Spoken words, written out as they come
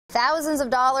Thousands of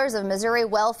dollars of Missouri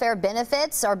welfare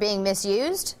benefits are being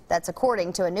misused. That's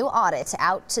according to a new audit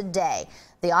out today.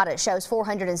 The audit shows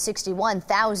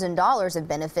 $461,000 of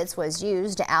benefits was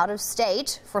used out of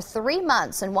state for 3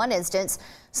 months. In one instance,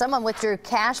 someone withdrew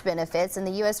cash benefits in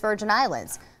the U.S. Virgin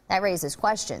Islands. That raises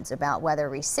questions about whether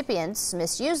recipients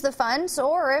misuse the funds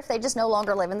or if they just no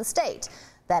longer live in the state.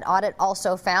 That audit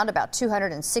also found about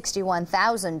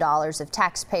 $261,000 of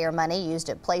taxpayer money used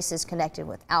at places connected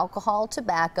with alcohol,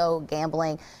 tobacco,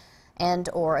 gambling,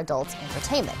 and/or adult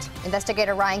entertainment.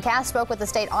 Investigator Ryan Cass spoke with the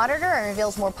state auditor and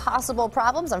reveals more possible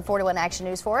problems on 41 Action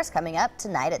News for us coming up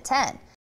tonight at 10.